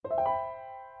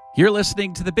You're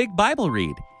listening to the Big Bible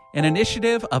Read, an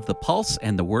initiative of the Pulse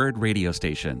and the Word radio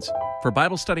stations. For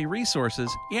Bible study resources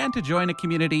and to join a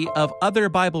community of other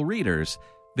Bible readers,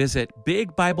 visit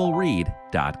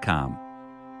bigbibleread.com.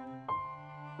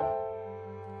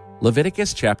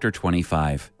 Leviticus chapter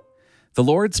 25. The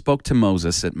Lord spoke to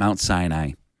Moses at Mount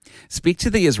Sinai. Speak to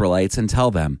the Israelites and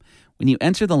tell them, when you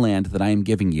enter the land that I am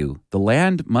giving you, the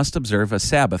land must observe a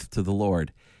Sabbath to the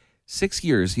Lord. 6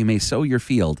 years you may sow your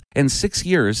field, and 6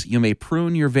 years you may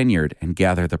prune your vineyard and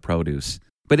gather the produce.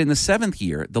 But in the 7th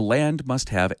year, the land must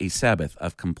have a Sabbath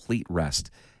of complete rest,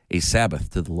 a Sabbath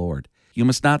to the Lord. You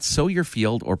must not sow your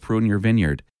field or prune your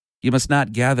vineyard. You must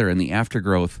not gather in the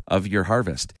aftergrowth of your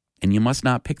harvest, and you must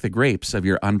not pick the grapes of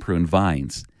your unpruned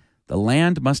vines. The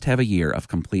land must have a year of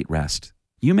complete rest.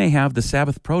 You may have the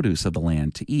Sabbath produce of the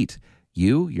land to eat.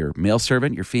 You, your male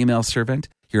servant, your female servant,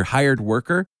 your hired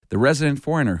worker, the resident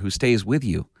foreigner who stays with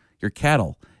you, your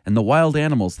cattle, and the wild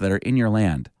animals that are in your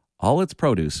land. All its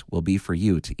produce will be for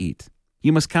you to eat.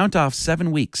 You must count off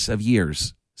 7 weeks of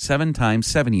years, 7 times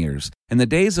 7 years, and the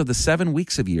days of the 7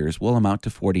 weeks of years will amount to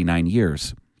 49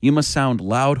 years. You must sound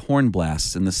loud horn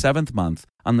blasts in the 7th month,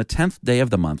 on the 10th day of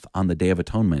the month, on the Day of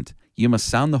Atonement. You must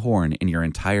sound the horn in your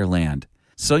entire land.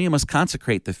 So you must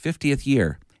consecrate the 50th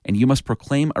year, and you must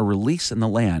proclaim a release in the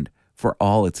land for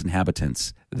all its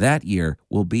inhabitants. That year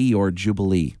will be your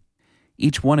Jubilee.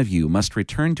 Each one of you must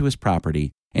return to his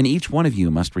property, and each one of you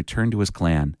must return to his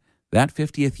clan. That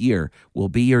 50th year will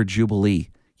be your Jubilee.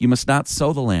 You must not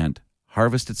sow the land,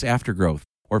 harvest its aftergrowth,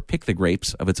 or pick the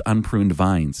grapes of its unpruned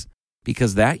vines,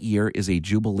 because that year is a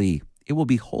Jubilee. It will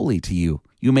be holy to you.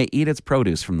 You may eat its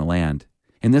produce from the land.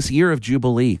 In this year of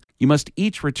Jubilee, you must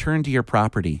each return to your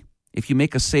property. If you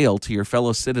make a sale to your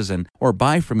fellow citizen or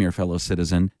buy from your fellow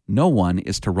citizen, no one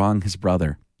is to wrong his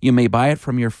brother. You may buy it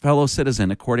from your fellow citizen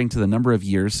according to the number of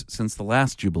years since the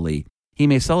last Jubilee. He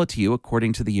may sell it to you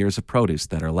according to the years of produce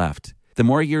that are left. The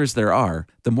more years there are,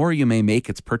 the more you may make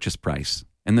its purchase price.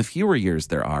 And the fewer years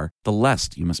there are, the less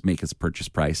you must make its purchase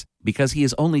price, because he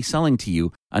is only selling to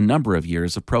you a number of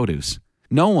years of produce.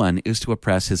 No one is to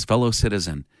oppress his fellow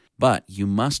citizen, but you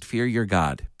must fear your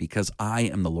God, because I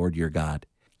am the Lord your God.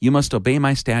 You must obey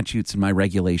my statutes and my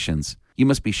regulations. You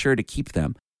must be sure to keep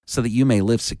them, so that you may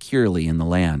live securely in the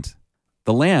land.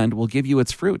 The land will give you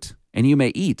its fruit, and you may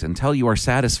eat until you are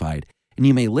satisfied, and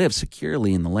you may live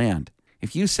securely in the land.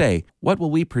 If you say, what will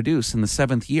we produce in the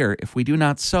 7th year if we do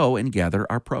not sow and gather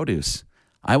our produce?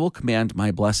 I will command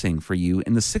my blessing for you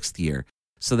in the 6th year,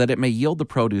 so that it may yield the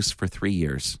produce for 3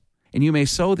 years. And you may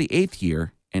sow the 8th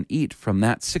year and eat from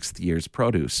that 6th year's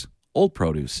produce, old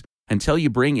produce. Until you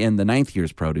bring in the 9th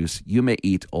year's produce, you may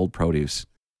eat old produce.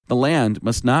 The land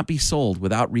must not be sold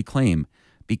without reclaim,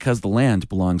 because the land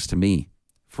belongs to me.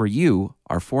 For you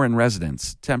are foreign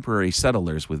residents, temporary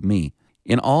settlers with me.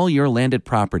 In all your landed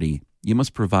property, you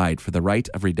must provide for the right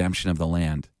of redemption of the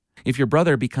land. If your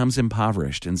brother becomes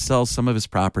impoverished and sells some of his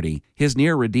property, his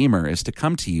near redeemer is to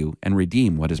come to you and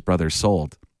redeem what his brother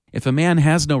sold. If a man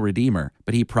has no redeemer,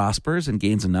 but he prospers and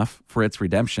gains enough for its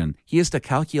redemption, he is to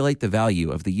calculate the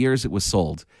value of the years it was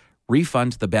sold,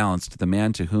 refund the balance to the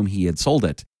man to whom he had sold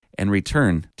it, and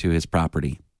return to his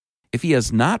property. If he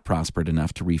has not prospered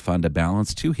enough to refund a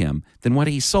balance to him, then what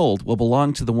he sold will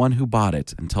belong to the one who bought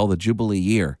it until the Jubilee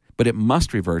year, but it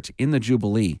must revert in the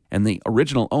Jubilee, and the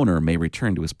original owner may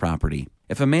return to his property.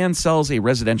 If a man sells a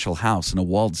residential house in a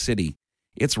walled city,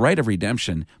 its right of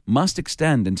redemption must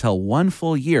extend until 1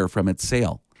 full year from its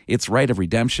sale. Its right of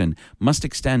redemption must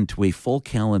extend to a full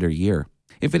calendar year.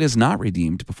 If it is not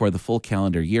redeemed before the full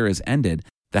calendar year is ended,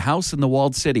 the house in the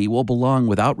walled city will belong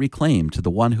without reclaim to the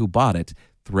one who bought it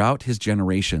throughout his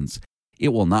generations.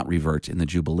 It will not revert in the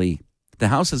Jubilee. The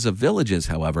houses of villages,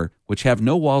 however, which have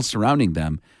no walls surrounding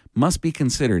them, must be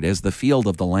considered as the field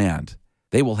of the land.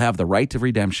 They will have the right of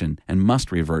redemption and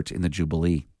must revert in the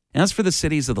Jubilee. As for the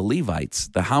cities of the Levites,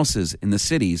 the houses in the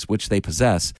cities which they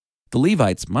possess, the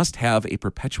Levites must have a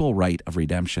perpetual right of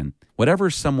redemption. Whatever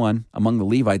someone among the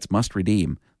Levites must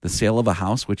redeem, the sale of a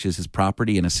house which is his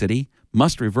property in a city,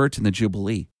 must revert in the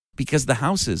Jubilee, because the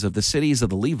houses of the cities of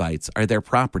the Levites are their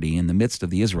property in the midst of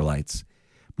the Israelites.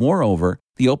 Moreover,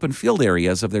 the open field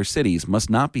areas of their cities must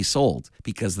not be sold,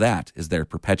 because that is their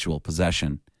perpetual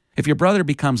possession. If your brother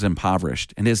becomes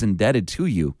impoverished and is indebted to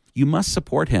you, you must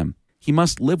support him. He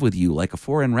must live with you like a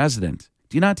foreign resident.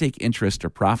 Do not take interest or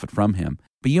profit from him,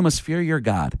 but you must fear your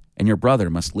God, and your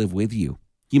brother must live with you.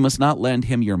 You must not lend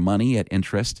him your money at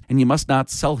interest, and you must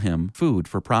not sell him food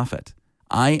for profit.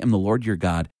 I am the Lord your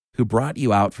God, who brought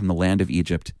you out from the land of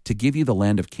Egypt to give you the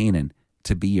land of Canaan,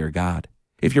 to be your God.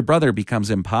 If your brother becomes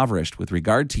impoverished with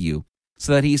regard to you,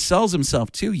 so that he sells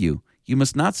himself to you, you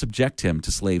must not subject him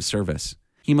to slave service.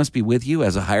 He must be with you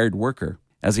as a hired worker.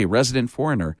 As a resident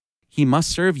foreigner, he must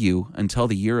serve you until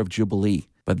the year of Jubilee,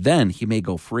 but then he may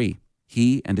go free,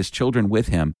 he and his children with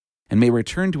him, and may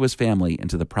return to his family and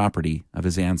to the property of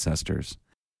his ancestors.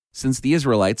 Since the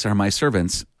Israelites are my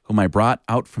servants, whom I brought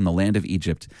out from the land of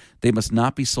Egypt, they must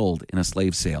not be sold in a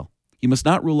slave sale. You must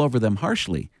not rule over them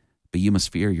harshly, but you must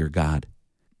fear your God.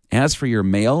 As for your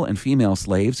male and female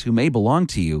slaves who may belong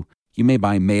to you, you may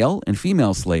buy male and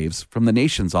female slaves from the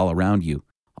nations all around you.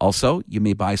 Also, you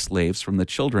may buy slaves from the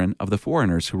children of the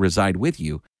foreigners who reside with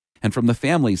you, and from the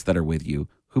families that are with you,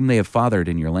 whom they have fathered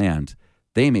in your land.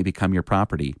 They may become your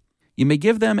property. You may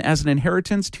give them as an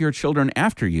inheritance to your children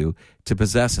after you to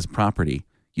possess as property.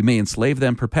 You may enslave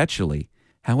them perpetually.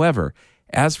 However,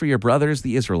 as for your brothers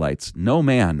the Israelites, no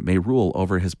man may rule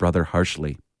over his brother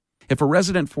harshly. If a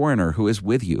resident foreigner who is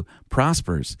with you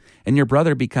prospers, and your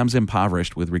brother becomes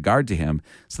impoverished with regard to him,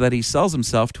 so that he sells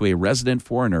himself to a resident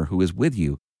foreigner who is with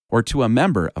you, or to a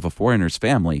member of a foreigner's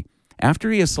family, after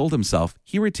he has sold himself,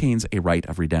 he retains a right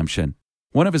of redemption.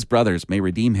 One of his brothers may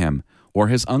redeem him, or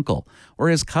his uncle, or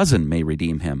his cousin may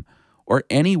redeem him, or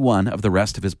any one of the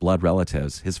rest of his blood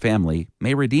relatives, his family,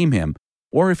 may redeem him,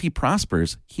 or if he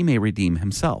prospers, he may redeem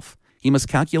himself. He must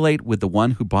calculate with the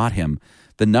one who bought him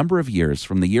the number of years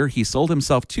from the year he sold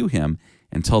himself to him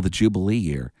until the Jubilee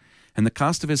year, and the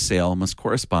cost of his sale must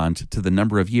correspond to the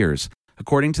number of years,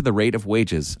 according to the rate of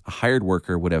wages a hired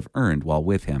worker would have earned while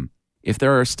with him. If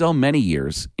there are still many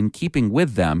years, in keeping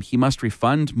with them, he must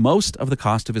refund most of the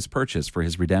cost of his purchase for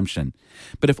his redemption.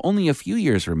 But if only a few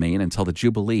years remain until the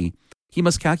Jubilee, he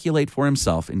must calculate for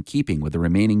himself in keeping with the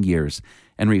remaining years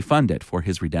and refund it for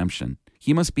his redemption.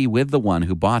 He must be with the one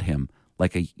who bought him,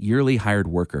 like a yearly hired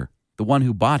worker. The one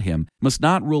who bought him must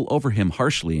not rule over him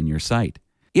harshly in your sight.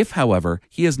 If, however,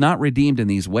 he is not redeemed in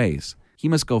these ways, he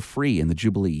must go free in the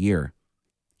Jubilee year,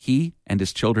 he and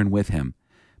his children with him,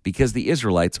 because the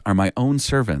Israelites are my own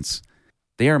servants.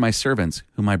 They are my servants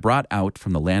whom I brought out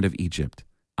from the land of Egypt.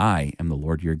 I am the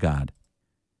Lord your God.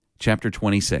 Chapter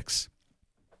 26.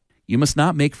 You must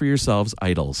not make for yourselves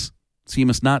idols. So you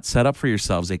must not set up for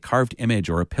yourselves a carved image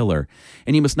or a pillar,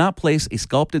 and you must not place a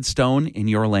sculpted stone in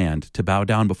your land to bow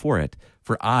down before it,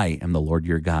 for I am the Lord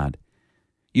your God.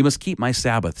 You must keep my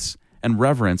Sabbaths and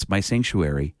reverence my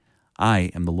sanctuary.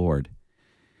 I am the Lord.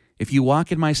 If you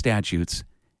walk in my statutes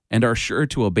and are sure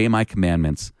to obey my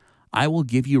commandments, I will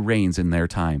give you rains in their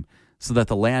time, so that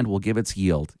the land will give its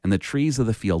yield, and the trees of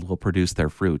the field will produce their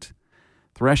fruit.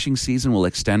 Threshing season will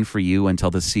extend for you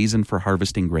until the season for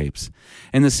harvesting grapes,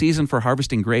 and the season for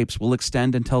harvesting grapes will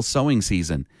extend until sowing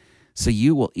season. So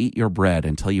you will eat your bread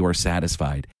until you are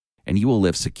satisfied, and you will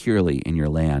live securely in your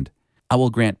land. I will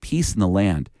grant peace in the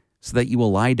land, so that you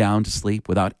will lie down to sleep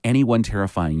without anyone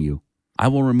terrifying you. I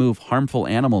will remove harmful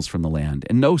animals from the land,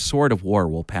 and no sword of war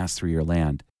will pass through your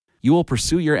land. You will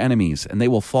pursue your enemies, and they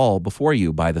will fall before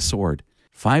you by the sword.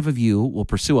 5 of you will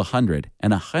pursue 100,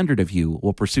 and 100 of you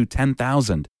will pursue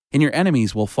 10,000, and your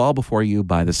enemies will fall before you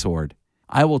by the sword.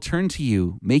 I will turn to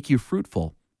you, make you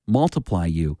fruitful, multiply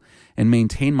you, and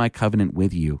maintain my covenant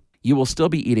with you. You will still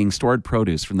be eating stored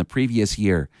produce from the previous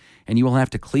year, and you will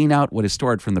have to clean out what is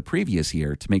stored from the previous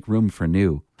year to make room for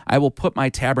new. I will put my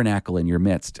tabernacle in your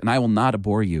midst, and I will not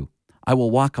abhor you. I will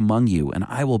walk among you, and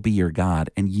I will be your God,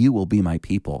 and you will be my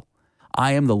people.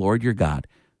 I am the Lord your God,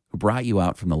 who brought you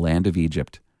out from the land of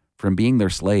Egypt, from being their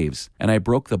slaves, and I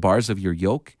broke the bars of your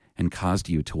yoke and caused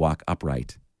you to walk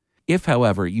upright. If,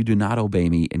 however, you do not obey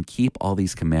me and keep all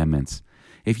these commandments,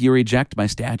 if you reject my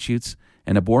statutes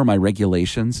and abhor my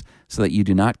regulations, so that you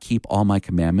do not keep all my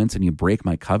commandments and you break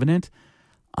my covenant,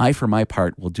 I, for my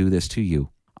part, will do this to you.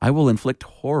 I will inflict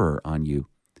horror on you,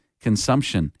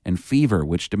 consumption and fever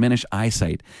which diminish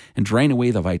eyesight and drain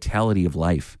away the vitality of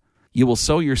life. You will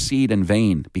sow your seed in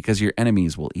vain, because your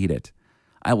enemies will eat it.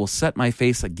 I will set my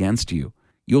face against you.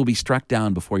 You will be struck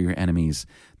down before your enemies.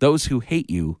 Those who hate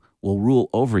you will rule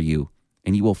over you,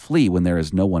 and you will flee when there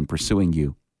is no one pursuing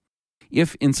you.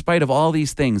 If, in spite of all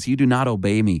these things, you do not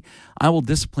obey me, I will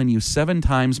discipline you 7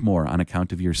 times more on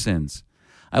account of your sins.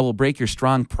 I will break your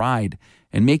strong pride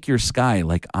and make your sky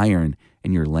like iron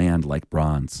and your land like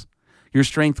bronze. Your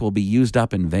strength will be used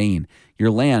up in vain.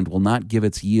 Your land will not give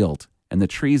its yield, and the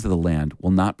trees of the land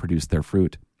will not produce their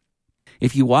fruit.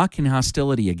 If you walk in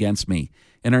hostility against me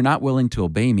and are not willing to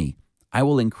obey me, I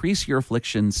will increase your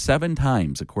affliction 7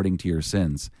 times according to your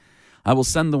sins. I will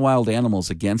send the wild animals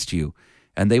against you,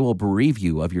 and they will bereave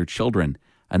you of your children,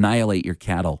 annihilate your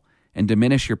cattle, and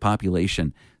diminish your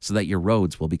population, so that your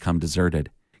roads will become deserted.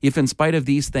 If in spite of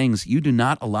these things you do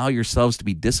not allow yourselves to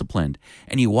be disciplined,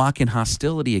 and you walk in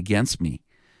hostility against me,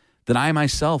 then I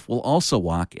myself will also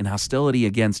walk in hostility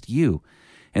against you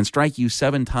and strike you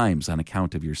 7 times on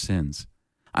account of your sins.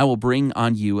 I will bring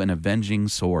on you an avenging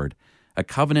sword, a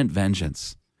covenant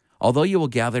vengeance. Although you will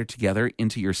gather together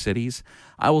into your cities,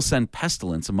 I will send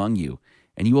pestilence among you,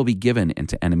 and you will be given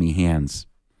into enemy hands.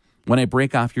 When I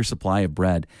break off your supply of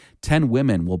bread, 10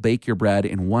 women will bake your bread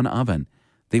in one oven.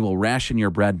 They will ration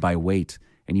your bread by weight,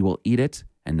 and you will eat it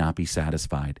and not be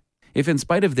satisfied. If in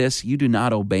spite of this you do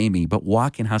not obey me, but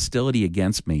walk in hostility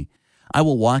against me, I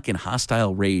will walk in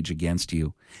hostile rage against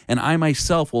you, and I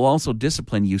myself will also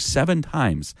discipline you 7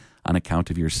 times on account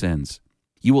of your sins.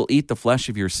 You will eat the flesh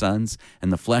of your sons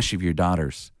and the flesh of your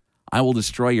daughters. I will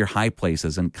destroy your high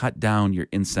places and cut down your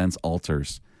incense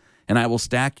altars, and I will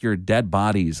stack your dead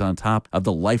bodies on top of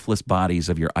the lifeless bodies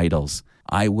of your idols.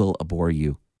 I will abhor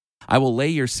you. I will lay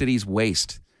your cities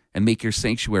waste and make your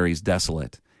sanctuaries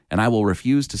desolate, and I will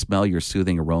refuse to smell your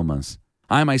soothing aromas.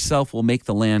 I myself will make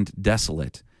the land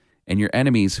desolate, and your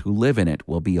enemies who live in it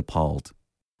will be appalled.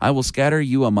 I will scatter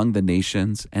you among the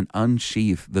nations and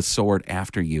unsheath the sword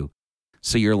after you,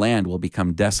 so your land will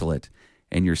become desolate,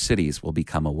 and your cities will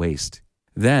become a waste.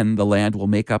 Then the land will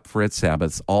make up for its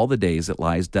Sabbaths all the days it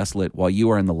lies desolate while you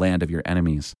are in the land of your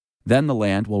enemies. Then the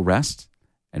land will rest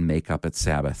and make up its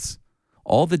Sabbaths.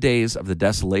 All the days of the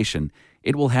desolation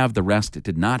it will have the rest it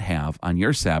did not have on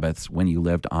your Sabbaths when you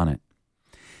lived on it.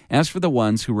 As for the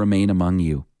ones who remain among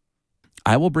you,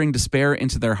 I will bring despair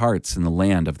into their hearts in the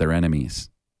land of their enemies.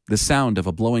 The sound of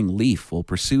a blowing leaf will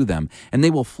pursue them, and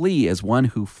they will flee as one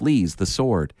who flees the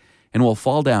sword, and will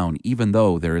fall down even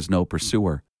though there is no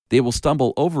pursuer. They will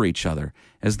stumble over each other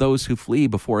as those who flee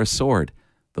before a sword,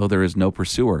 though there is no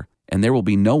pursuer, and there will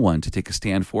be no one to take a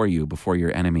stand for you before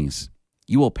your enemies.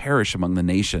 You will perish among the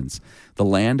nations. The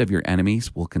land of your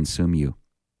enemies will consume you.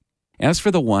 As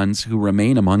for the ones who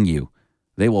remain among you,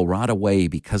 they will rot away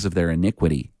because of their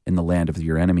iniquity in the land of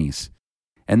your enemies.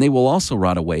 And they will also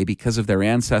rot away because of their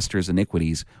ancestors'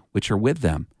 iniquities which are with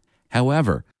them.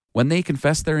 However, when they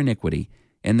confess their iniquity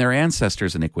and their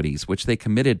ancestors' iniquities which they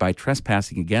committed by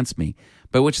trespassing against me,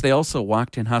 by which they also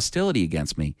walked in hostility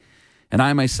against me, and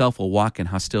I myself will walk in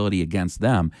hostility against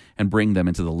them and bring them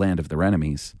into the land of their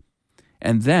enemies.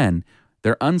 And then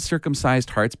their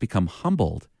uncircumcised hearts become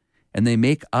humbled, and they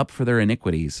make up for their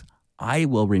iniquities. I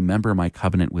will remember my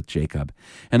covenant with Jacob,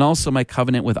 and also my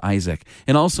covenant with Isaac,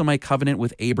 and also my covenant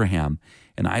with Abraham,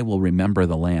 and I will remember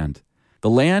the land. The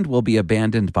land will be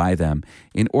abandoned by them,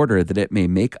 in order that it may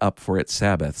make up for its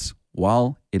Sabbaths,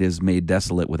 while it is made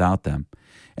desolate without them.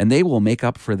 And they will make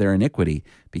up for their iniquity,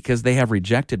 because they have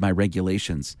rejected my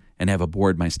regulations and have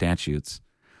abhorred my statutes.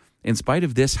 In spite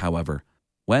of this, however,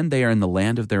 when they are in the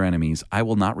land of their enemies, I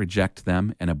will not reject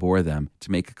them and abhor them,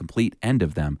 to make a complete end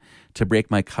of them, to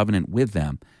break my covenant with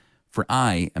them, for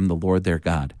I am the Lord their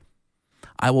God.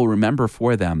 I will remember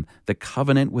for them the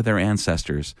covenant with their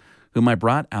ancestors, whom I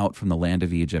brought out from the land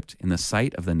of Egypt in the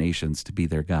sight of the nations to be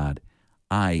their God.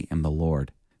 I am the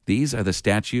Lord. These are the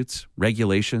statutes,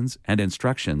 regulations, and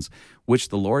instructions which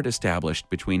the Lord established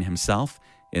between himself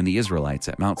and the Israelites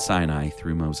at Mount Sinai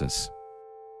through Moses.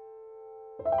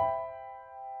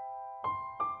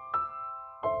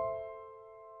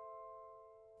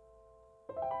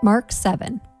 Mark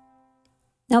 7.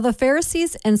 Now the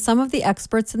Pharisees and some of the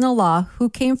experts in the law who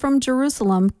came from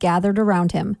Jerusalem gathered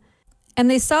around him. And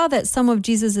they saw that some of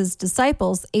Jesus'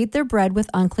 disciples ate their bread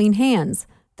with unclean hands,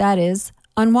 that is,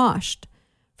 unwashed.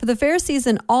 For the Pharisees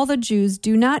and all the Jews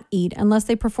do not eat unless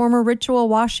they perform a ritual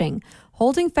washing,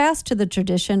 holding fast to the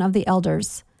tradition of the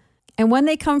elders. And when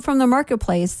they come from the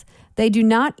marketplace, they do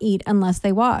not eat unless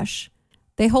they wash.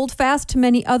 They hold fast to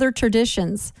many other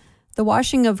traditions, the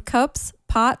washing of cups,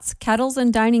 pots, kettles,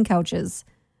 and dining couches.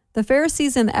 The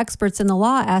Pharisees and the experts in the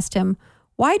law asked him,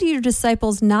 "Why do your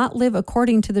disciples not live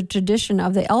according to the tradition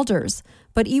of the elders,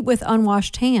 but eat with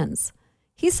unwashed hands?"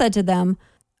 He said to them,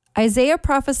 "Isaiah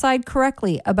prophesied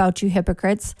correctly about you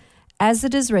hypocrites. As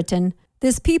it is written,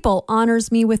 'This people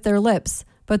honors me with their lips,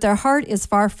 but their heart is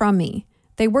far from me.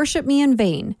 They worship me in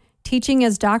vain, teaching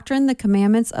as doctrine the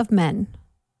commandments of men.'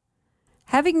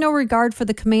 Having no regard for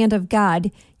the command of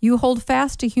God, you hold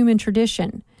fast to human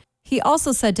tradition." He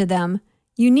also said to them,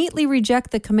 "You neatly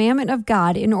reject the commandment of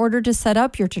God in order to set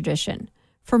up your tradition.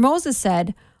 For Moses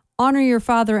said, 'Honor your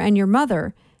father and your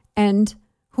mother,' and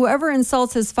 'Whoever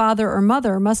insults his father or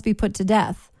mother must be put to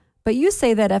death.' But you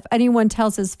say that if anyone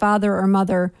tells his father or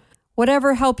mother,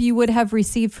 'Whatever help you would have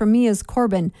received from me is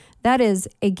Corban,' that is,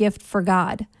 a gift for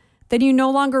God, then you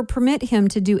no longer permit him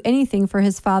to do anything for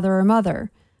his father or mother.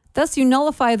 Thus you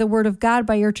nullify the word of God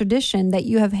by your tradition that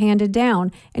you have handed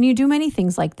down, and you do many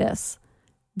things like this."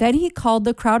 Then he called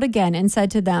the crowd again and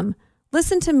said to them,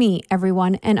 Listen to me,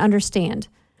 everyone, and understand.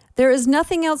 There is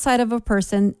nothing outside of a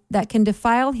person that can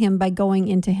defile him by going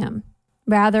into him.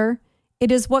 Rather,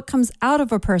 it is what comes out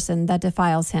of a person that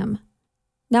defiles him.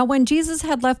 Now when Jesus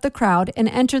had left the crowd and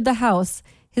entered the house,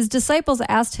 his disciples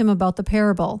asked him about the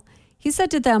parable. He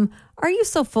said to them, "Are you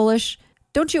so foolish?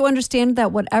 Don't you understand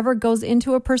that whatever goes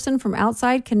into a person from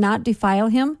outside cannot defile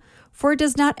him? For it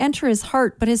does not enter his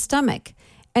heart but his stomach,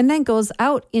 and then goes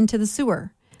out into the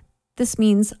sewer. This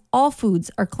means all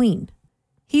foods are clean."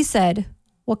 He said,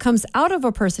 "What comes out of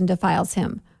a person defiles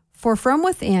him. For from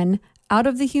within, out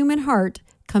of the human heart,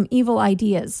 come evil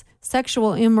ideas,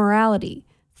 sexual immorality,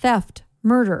 theft,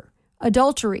 murder,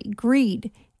 adultery,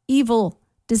 greed, evil,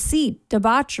 deceit,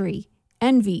 debauchery,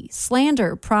 envy,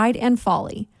 slander, pride, and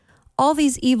folly. All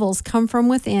these evils come from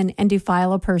within and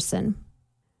defile a person."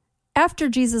 After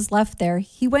Jesus left there,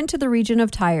 he went to the region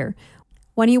of Tyre.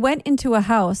 When he went into a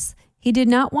house, he did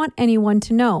not want anyone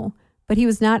to know, but he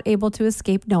was not able to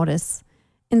escape notice.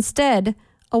 Instead,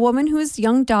 a woman whose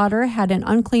young daughter had an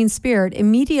unclean spirit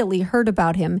immediately heard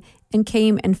about him and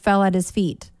came and fell at his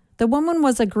feet. The woman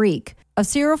was a Greek, of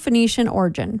Syrophoenician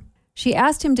origin. She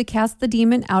asked him to cast the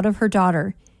demon out of her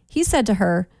daughter. He said to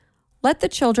her, "Let the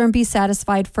children be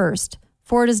satisfied first,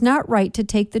 for it is not right to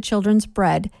take the children's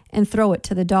bread and throw it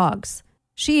to the dogs."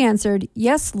 She answered,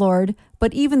 "Yes, Lord,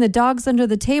 but even the dogs under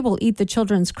the table eat the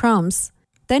children's crumbs."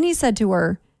 Then he said to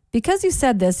her, "Because you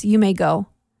said this, you may go.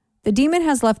 The demon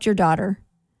has left your daughter."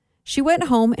 She went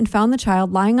home and found the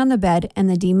child lying on the bed and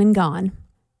the demon gone.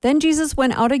 Then Jesus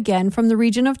went out again from the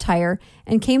region of Tyre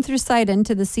and came through Sidon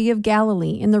to the Sea of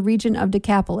Galilee in the region of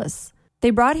Decapolis. They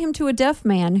brought him to a deaf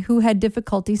man who had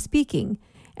difficulty speaking,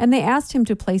 and they asked him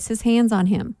to place his hands on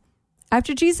him.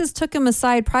 After Jesus took him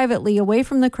aside privately away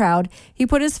from the crowd, he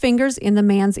put his fingers in the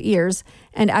man's ears,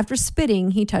 and after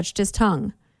spitting, he touched his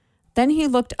tongue. Then he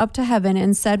looked up to heaven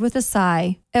and said with a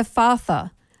sigh,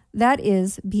 "Ephphatha," that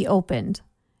is, "be opened."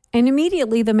 And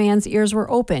immediately the man's ears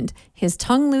were opened, his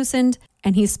tongue loosened,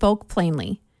 and he spoke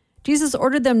plainly. Jesus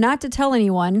ordered them not to tell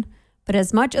anyone, but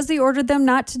as much as he ordered them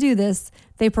not to do this,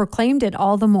 they proclaimed it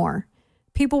all the more.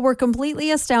 People were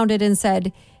completely astounded and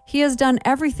said, "He has done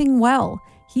everything well.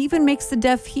 He even makes the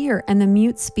deaf hear and the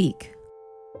mute speak."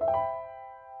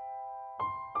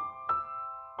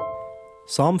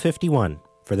 Psalm 51.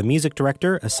 For the music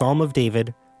director, a psalm of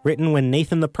David, written when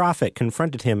Nathan the prophet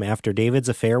confronted him after David's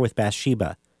affair with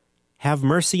Bathsheba. Have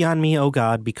mercy on me, O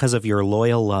God, because of your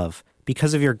loyal love.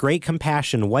 Because of your great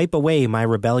compassion, wipe away my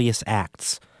rebellious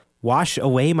acts. Wash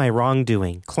away my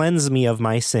wrongdoing. Cleanse me of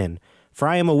my sin. For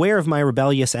I am aware of my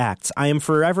rebellious acts. I am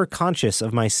forever conscious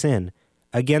of my sin.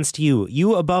 Against you,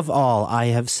 you above all, I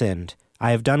have sinned.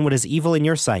 I have done what is evil in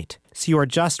your sight. So you are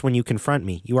just when you confront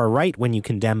me. You are right when you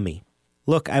condemn me.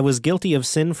 Look, I was guilty of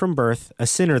sin from birth, a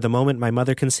sinner the moment my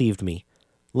mother conceived me.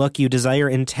 Look, you desire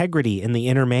integrity in the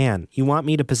inner man. You want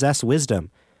me to possess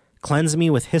wisdom. Cleanse me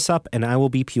with hyssop, and I will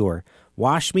be pure.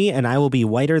 Wash me, and I will be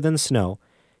whiter than snow.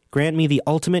 Grant me the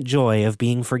ultimate joy of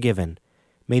being forgiven.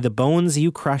 May the bones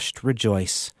you crushed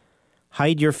rejoice.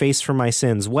 Hide your face from my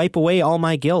sins. Wipe away all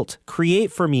my guilt.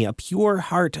 Create for me a pure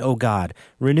heart, O God.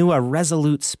 Renew a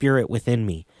resolute spirit within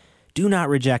me. Do not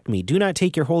reject me. Do not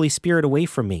take your Holy Spirit away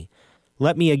from me.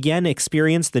 Let me again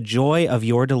experience the joy of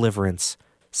your deliverance.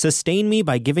 Sustain me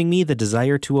by giving me the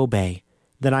desire to obey.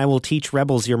 Then I will teach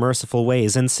rebels your merciful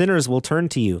ways, and sinners will turn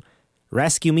to you.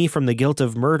 Rescue me from the guilt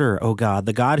of murder, O God,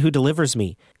 the God who delivers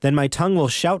me. Then my tongue will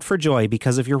shout for joy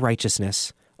because of your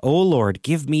righteousness. O Lord,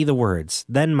 give me the words,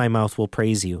 then my mouth will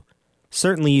praise you.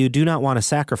 Certainly you do not want a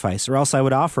sacrifice, or else I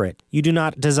would offer it. You do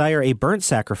not desire a burnt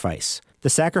sacrifice. The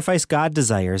sacrifice God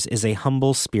desires is a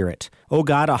humble spirit. O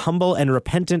God, a humble and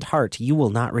repentant heart you will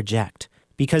not reject.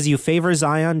 Because you favor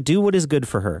Zion, do what is good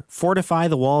for her. Fortify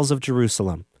the walls of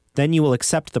Jerusalem. Then you will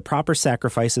accept the proper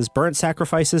sacrifices, burnt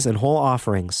sacrifices, and whole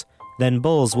offerings. Then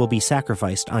bulls will be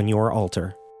sacrificed on your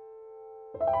altar.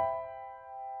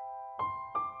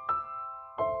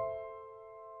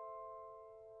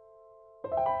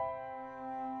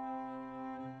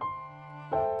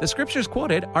 The scriptures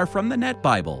quoted are from the Net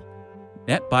Bible,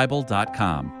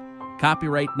 netbible.com.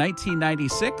 Copyright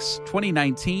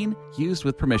 1996-2019, used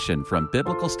with permission from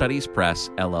Biblical Studies Press,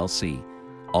 LLC.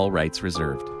 All rights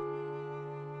reserved.